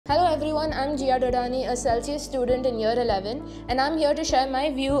Hello everyone, I'm Jia Dodani, a Cellsius student in year 11, and I'm here to share my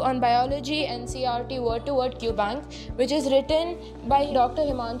view on Biology NCERT Word-to-Word Q-Bank, which is written by Dr.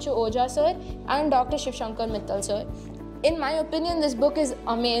 Himanshu Ojha sir and Dr. Shivshankar Mittal sir. In my opinion, this book is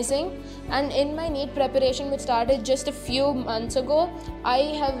amazing, and in my NEET preparation, which started just a few months ago, I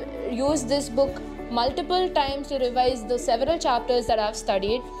have used this book multiple times to revise the several chapters that I've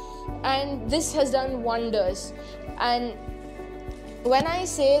studied, and this has done wonders. And when I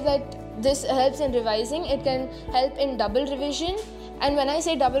say that this helps in revising, it can help in double revision. And when I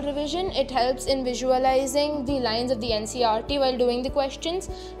say double revision, it helps in visualizing the lines of the NCERT while doing the questions.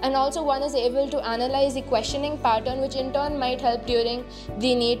 And also one is able to analyze the questioning pattern, which in turn might help during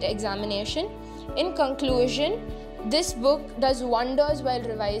the NEET examination. In conclusion, this book does wonders while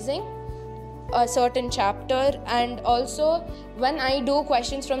revising a certain chapter, and also when I do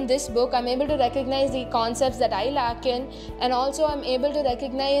questions from this book, I'm able to recognize the concepts that I lack in, and also I'm able to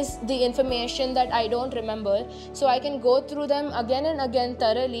recognize the information that I don't remember, so I can go through them again and again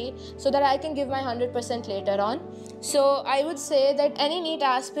thoroughly so that I can give my 100% later on. So I would say that any NEET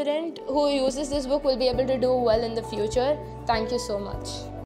aspirant who uses this book will be able to do well in the future. Thank you so much.